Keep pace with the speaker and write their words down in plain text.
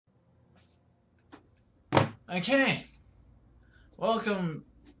Okay, welcome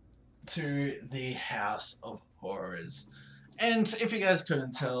to the House of Horrors. And if you guys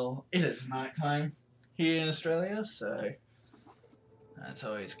couldn't tell, it is nighttime here in Australia, so that's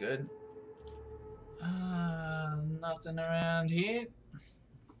always good. Nothing around here.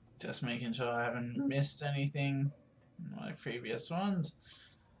 Just making sure I haven't missed anything like previous ones.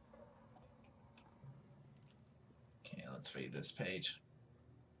 Okay, let's read this page.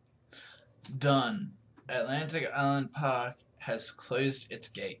 Done. Atlantic Island Park has closed its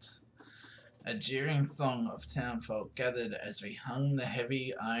gates. A jeering throng of townfolk gathered as we hung the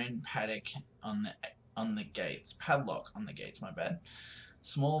heavy iron padlock on the gates. Padlock on the gates, my bad.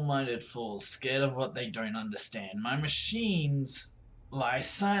 Small-minded fools, scared of what they don't understand. My machines lie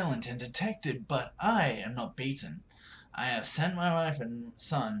silent and detected, but I am not beaten. I have sent my wife and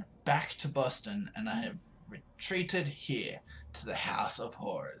son back to Boston, and I have retreated here to the House of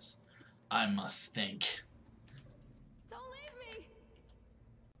Horrors. I must think. Don't leave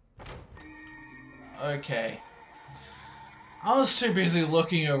me! Okay. I was too busy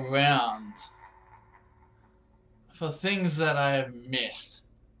looking around for things that I have missed,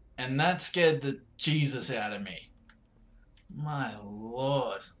 and that scared the Jesus out of me. My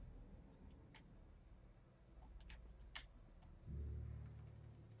lord.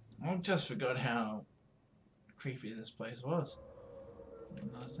 I just forgot how creepy this place was.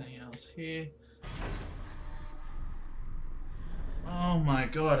 Nothing else here. Oh my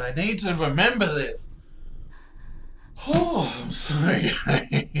god, I need to remember this. Oh, I'm sorry,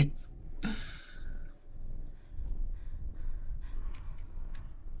 guys.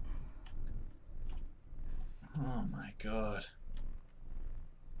 Oh my god.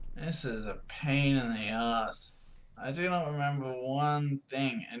 This is a pain in the ass. I do not remember one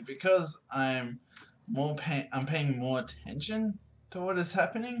thing, and because I'm paying more attention to what is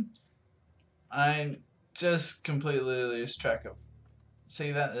happening, I just completely lose track of.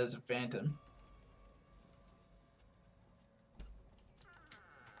 See that? There's a phantom.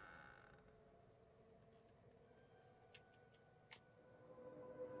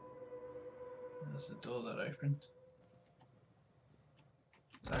 There's a door that opened.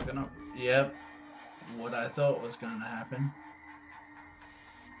 Is that gonna? Yep. What I thought was gonna happen.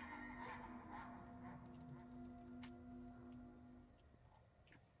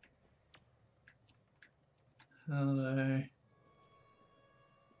 Hello.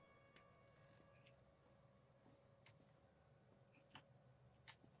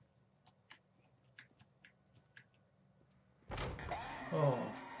 Oh,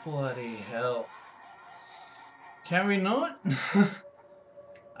 bloody hell. Can we not?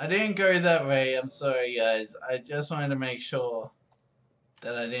 I didn't go that way, I'm sorry guys. I just wanted to make sure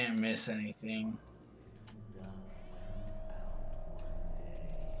that I didn't miss anything.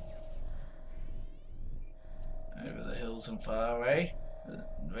 Over the hills and far away.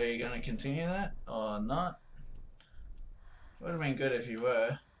 Are you going to continue that or not? Would have been good if you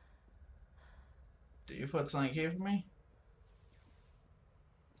were. Did you put something here for me?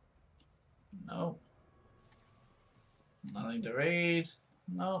 Nope. Nothing to read.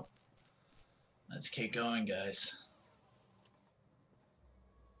 Nope. Let's keep going, guys.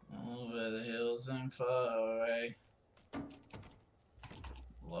 Over the hills and far away.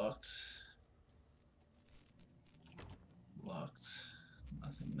 Locked. Locked.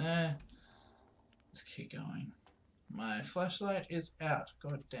 Nothing there. Let's keep going. My flashlight is out.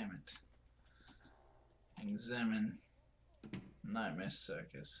 God damn it. Examine. Nightmare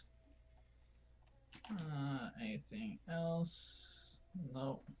Circus. Anything else?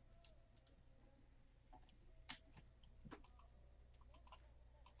 Nope.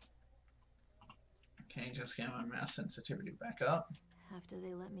 Okay, just get my mouse sensitivity back up. After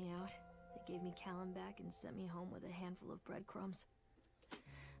they let me out, they gave me Callum back and sent me home with a handful of breadcrumbs.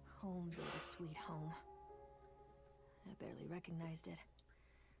 Home, baby, sweet home. I barely recognized it.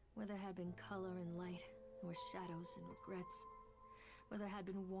 Where there had been color and light, there were shadows and regrets. Where there had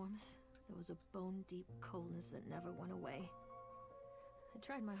been warmth, there was a bone-deep coldness that never went away. I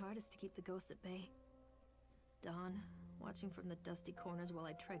tried my hardest to keep the ghosts at bay. Don, watching from the dusty corners while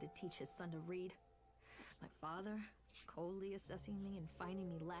I tried to teach his son to read. My father, coldly assessing me and finding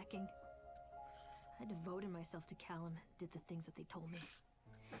me lacking. I devoted myself to Callum and did the things that they told me.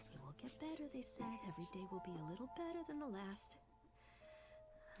 It will get better, they said. Every day will be a little better than the last.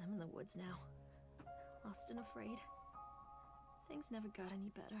 I'm in the woods now, lost and afraid. Things never got any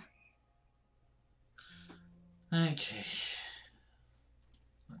better. Okay.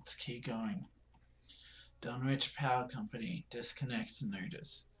 Let's keep going. Dunwich Power Company disconnect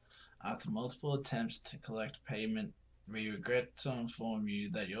notice. After multiple attempts to collect payment, we regret to inform you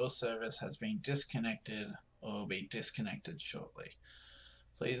that your service has been disconnected or will be disconnected shortly.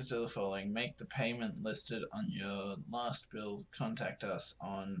 Please do the following. Make the payment listed on your last bill. Contact us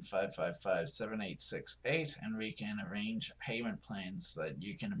on 555-7868 and we can arrange payment plans so that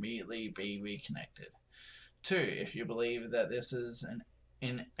you can immediately be reconnected. 2. If you believe that this is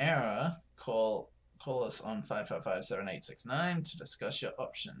in error, call us on 555-7869 to discuss your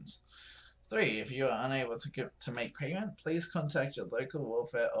options. 3. If you are unable to make payment, please contact your local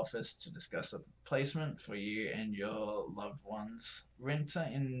welfare office to discuss a placement for you and your loved ones. Winter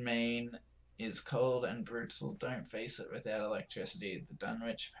in Maine is cold and brutal. Don't face it without electricity. The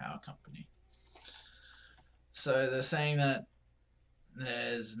Dunwich Power Company. So they're saying that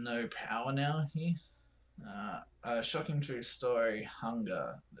there's no power now here. A shocking true story,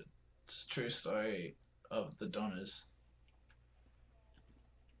 Hunger. The true story of the Donners.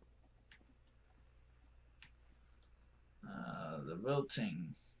 The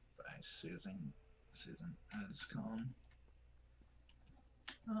Wilting by Susan Anscombe.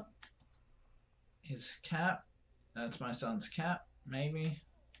 Oh, his cap. That's my son's cap, maybe.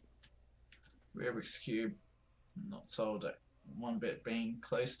 Rubik's Cube. Not sold at one bit, being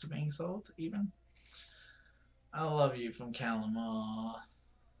close to being sold, even. I love you from Calamar.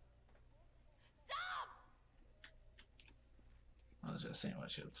 Stop! I was just seeing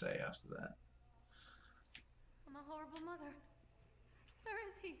what she would say after that. I'm a horrible mother. Where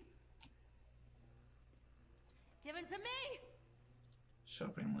is he? Give it to me!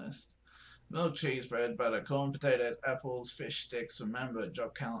 Shopping list. Milk, cheese, bread, butter, corn, potatoes, apples, fish sticks. Remember,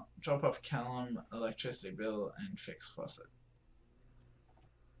 drop off Callum, electricity bill, and fix faucet.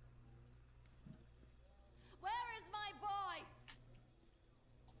 Where is my boy?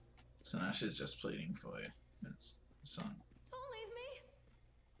 So now she's just pleading for you. It's son. Don't leave me.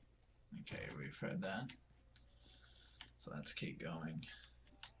 Okay, we've heard that. So let's keep going.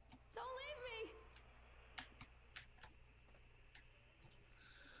 Don't leave me.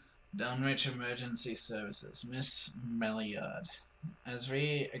 Dunwich Emergency Services, Miss Melliard. As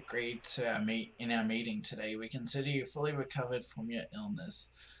we agreed to in our meeting today, we consider you fully recovered from your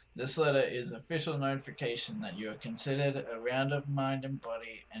illness. This letter is official notification that you are considered around of mind and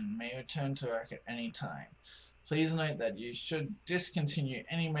body and may return to work at any time. Please note that you should discontinue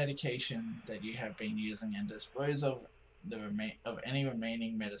any medication that you have been using and dispose of any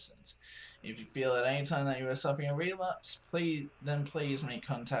remaining medicines. If you feel at any time that you are suffering a relapse, please make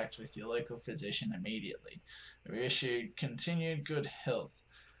contact with your local physician immediately. We wish you continued good health.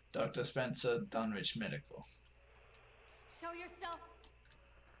 Dr. Spencer, Dunwich Medical. Show yourself.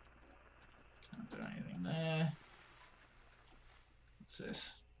 Can't do anything there. What's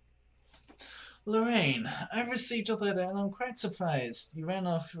this? Lorraine, I received your letter and I'm quite surprised. You ran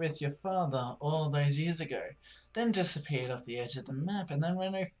off with your father all those years ago, then disappeared off the edge of the map, and then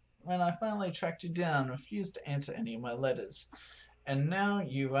when I finally tracked you down, refused to answer any of my letters. And now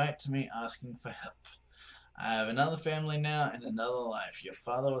you write to me asking for help. I have another family now and another life. Your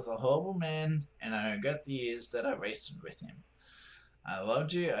father was a horrible man, and I regret the years that I wasted with him. I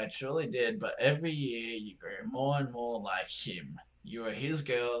loved you, I truly did, but every year you grow more and more like him. You were his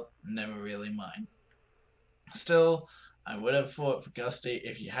girl, never really mine. Still, I would have fought for Gusty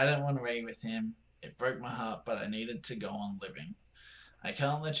if you hadn't run away with him. It broke my heart, but I needed to go on living. I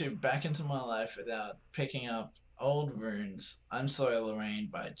can't let you back into my life without picking up old wounds. I'm sorry, Lorraine,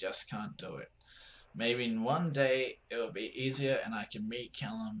 but I just can't do it. Maybe in one day it will be easier and I can meet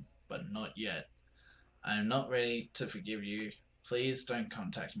Callum, but not yet. I am not ready to forgive you. Please don't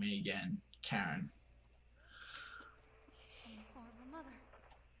contact me again. Karen.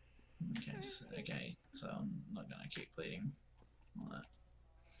 Okay, so I'm not going to keep pleading all that.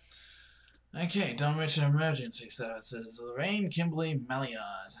 Okay, Dunwich Emergency Services, Lorraine Kimberly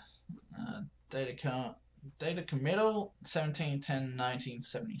Melliard. Data committal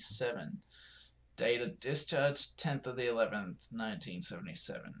 17/10/1977. Data discharge 10th of the 11th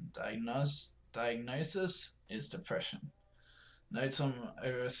 1977. Diagnosis is depression. Notes from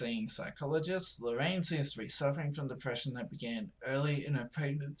overseeing psychologist. Lorraine seems to be suffering from depression that began early in her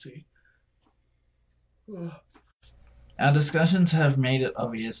pregnancy. Our discussions have made it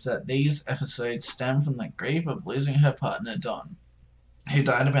obvious that these episodes stem from the grief of losing her partner Don, who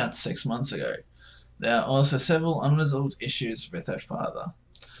died about 6 months ago. There are also several unresolved issues with her father.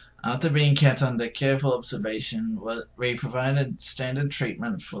 After being kept under careful observation, we provided standard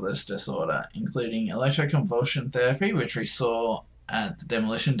treatment for this disorder, including electroconvulsion therapy, which we saw at the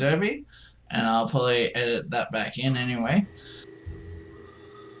Demolition Derby, and I'll probably edit that back in anyway.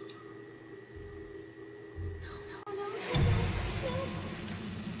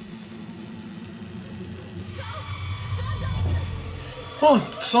 Oh,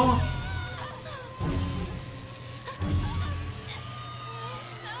 someone!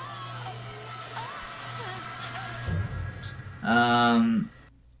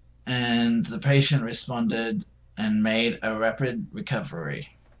 And the patient responded and made a rapid recovery.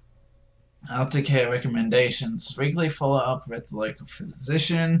 Aftercare recommendations: weekly follow-up with the local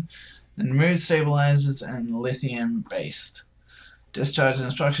physician, and mood stabilizers and lithium-based. Discharge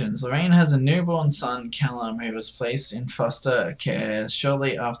instructions: Lorraine has a newborn son, Callum, who was placed in foster care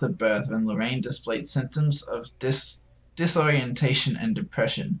shortly after birth when Lorraine displayed symptoms of disorientation and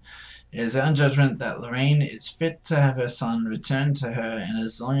depression. It is our judgment that Lorraine is fit to have her son returned to her, and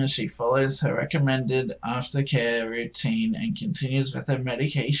as long as she follows her recommended aftercare routine and continues with her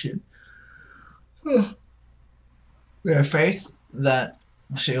medication, we have faith that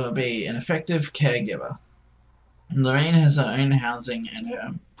she will be an effective caregiver. Lorraine has her own housing, and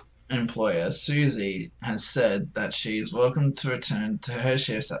her employer, Susie, has said that she is welcome to return to her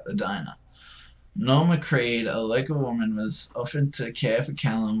shifts at the diner. Norma Creed, a local woman, was offered to care for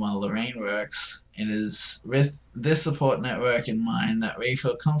Callum while Lorraine works. It is with this support network in mind that we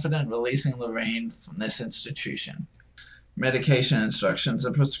feel confident releasing Lorraine from this institution. Medication instructions: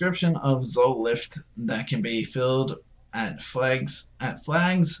 a prescription of Zollift that can be filled at Flags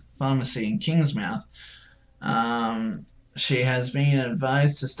Pharmacy in Kingsmouth. She has been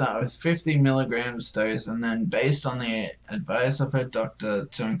advised to start with 50 milligrams dose and then, based on the advice of her doctor,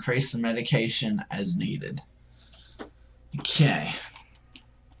 to increase the medication as needed. Okay.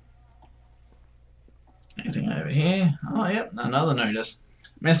 Anything over here? Oh, yep, another notice.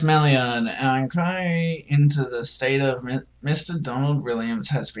 Miss Maliard, our inquiry into the state of Mr. Donald Williams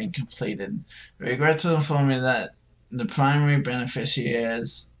has been completed. We regret to inform you that the primary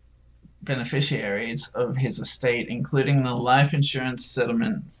beneficiaries of his estate, including the life insurance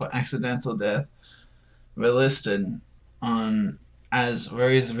settlement for accidental death, were listed on as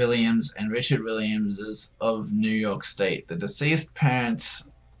Rose Williams and Richard Williams of New York State. The deceased parents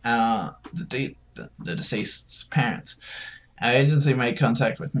are the deceased's parents. Our agency made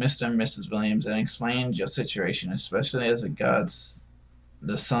contact with Mr. and Mrs. Williams and explained your situation, especially as regards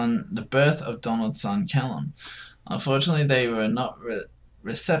the birth of Donald's son, Callum. Unfortunately, they were not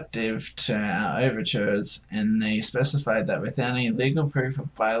receptive to our overtures, and they specified that without any legal proof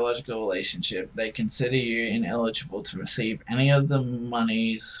of biological relationship, they consider you ineligible to receive any of the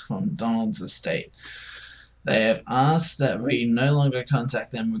monies from Donald's estate. They have asked that we no longer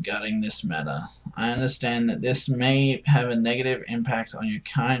contact them regarding this matter. I understand that this may have a negative impact on your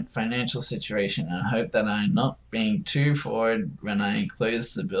current financial situation, and I hope that I am not being too forward when I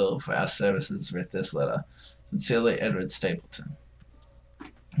enclose the bill for our services with this letter. Sincerely, Edward Stapleton.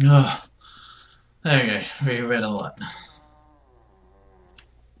 Oh, there we go. We read a lot.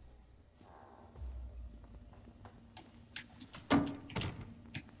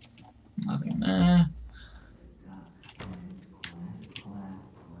 Nothing there.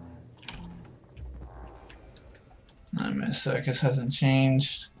 Nightmare Circus hasn't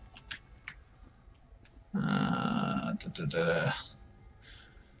changed.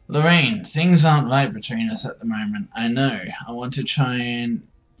 Lorraine, things aren't right between us at the moment. I know. I want to try and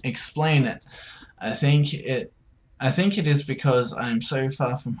explain it. I think it is because I am so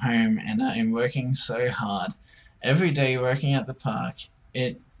far from home and I am working so hard. Every day working at the park,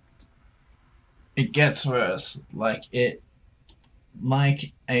 it gets worse. Like a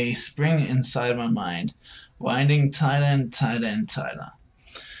spring inside my mind, winding tighter and tighter and tighter.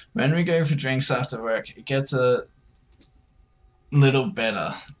 When we go for drinks after work, it gets a little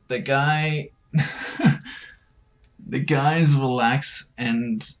better. The guys relax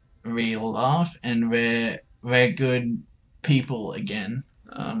and we laugh and we're good people again.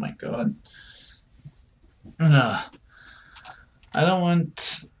 Oh my god. I don't want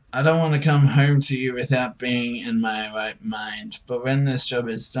to come home to you without being in my right mind, but when this job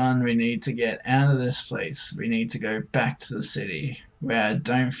is done, we need to get out of this place. We need to go back to the city, where I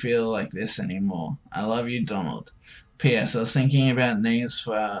don't feel like this anymore. I love you, Donald. P.S. I was thinking about names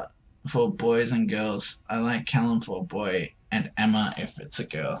for boys and girls. I like Callum for a boy, and Emma if it's a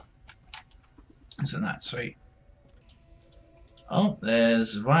girl. Isn't that sweet? Oh,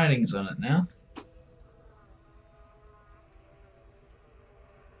 there's writings on it now.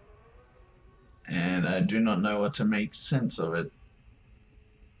 And I do not know what to make sense of it.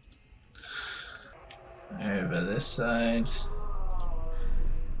 Over this side.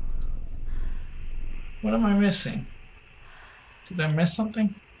 What am I missing? Did I miss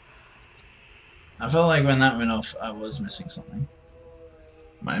something? I felt like when that went off, I was missing something.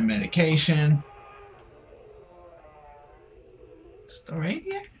 My medication. It's the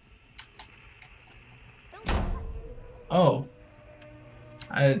radio? Oh.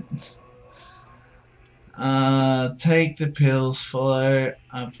 Take the pills, follow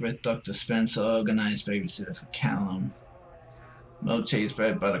up with Dr. Spencer, organize babysitter for Callum. Milk, cheese,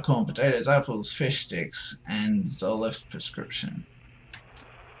 bread, butter, corn, potatoes, apples, fish sticks, and Zoloft prescription.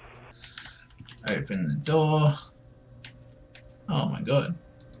 Open the door. Oh my god.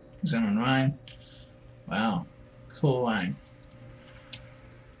 Examine wine. Wow. Cool wine.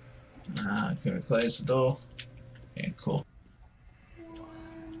 Can we close the door? Yeah, cool.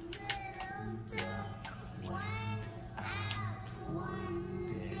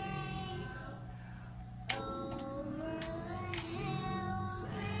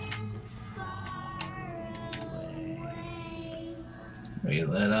 Read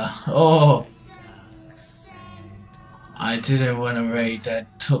letter. Oh! I didn't want to read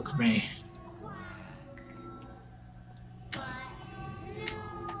that. Took me.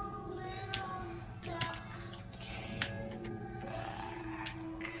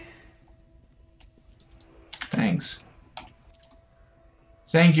 Thanks.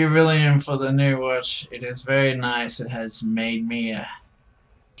 Thank you, William, for the new watch. It is very nice. It has made me a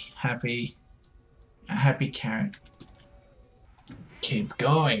happy carrot. Keep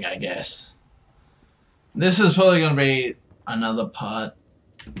going, I guess. This is probably going to be another part,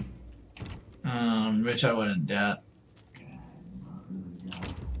 which I wouldn't doubt.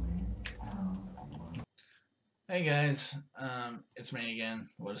 Hey guys, it's me again.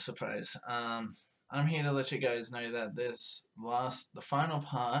 What a surprise. I'm here to let you guys know that the final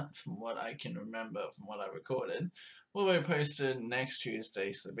part, from what I can remember from what I recorded, will be posted next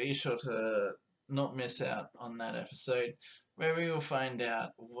Tuesday, so be sure to not miss out on that episode, where we will find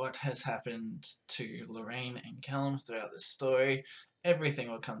out what has happened to Lorraine and Callum throughout the story. Everything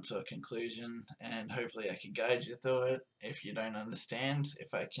will come to a conclusion, and hopefully I can guide you through it if you don't understand,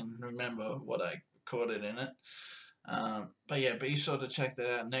 if I can remember what I recorded in it. But yeah, be sure to check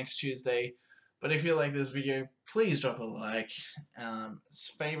that out next Tuesday. But if you like this video, please drop a like,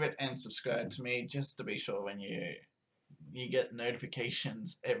 favorite and subscribe to me just to be sure when you get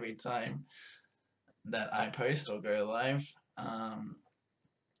notifications every time that I post or go live.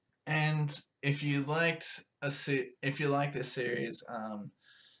 And if you like this series,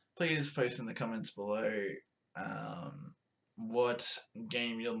 please post in the comments below what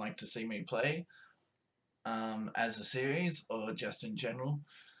game you'd like to see me play. As a series or just in general.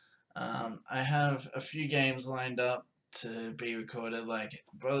 I have a few games lined up to be recorded, like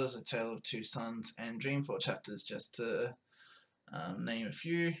Brothers: A Tale of Two Sons and Dreamfall Chapters, just to name a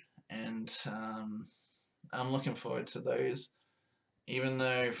few, and I'm looking forward to those, even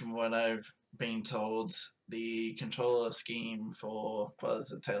though from what I've been told, the controller scheme for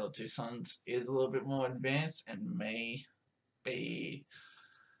Brothers: A Tale of Two Sons is a little bit more advanced and may be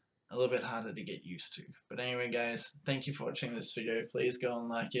a little bit harder to get used to. But anyway guys, thank you for watching this video. Please go and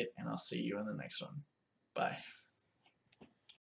like it, and I'll see you in the next one. Bye.